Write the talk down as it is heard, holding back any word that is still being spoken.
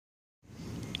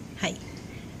Hi,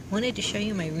 wanted to show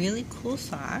you my really cool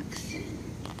socks.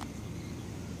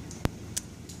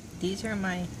 These are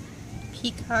my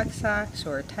peacock socks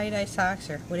or tie-dye socks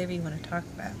or whatever you want to talk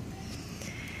about.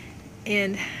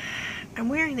 And I'm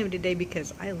wearing them today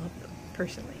because I love them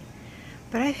personally.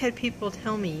 But I've had people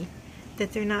tell me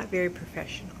that they're not very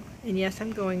professional. And yes,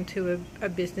 I'm going to a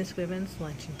business women's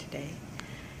luncheon today.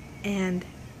 And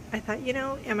I thought,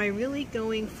 am I really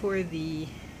going for the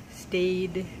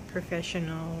staid,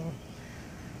 professional,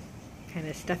 kind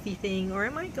of stuffy thing, or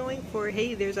am I going for,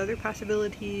 hey, there's other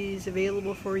possibilities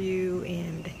available for you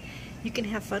and you can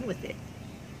have fun with it?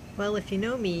 Well, if you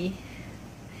know me,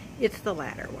 it's the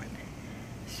latter one.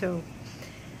 So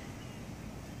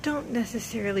don't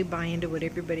necessarily buy into what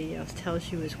everybody else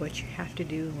tells you is what you have to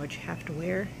do and what you have to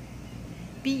wear.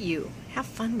 Be you. Have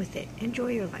fun with it. Enjoy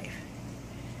your life.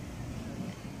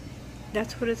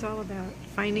 That's what it's all about.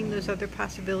 Finding those other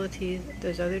possibilities,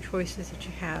 those other choices that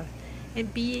you have,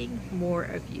 and being more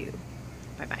of you.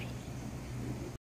 Bye-bye.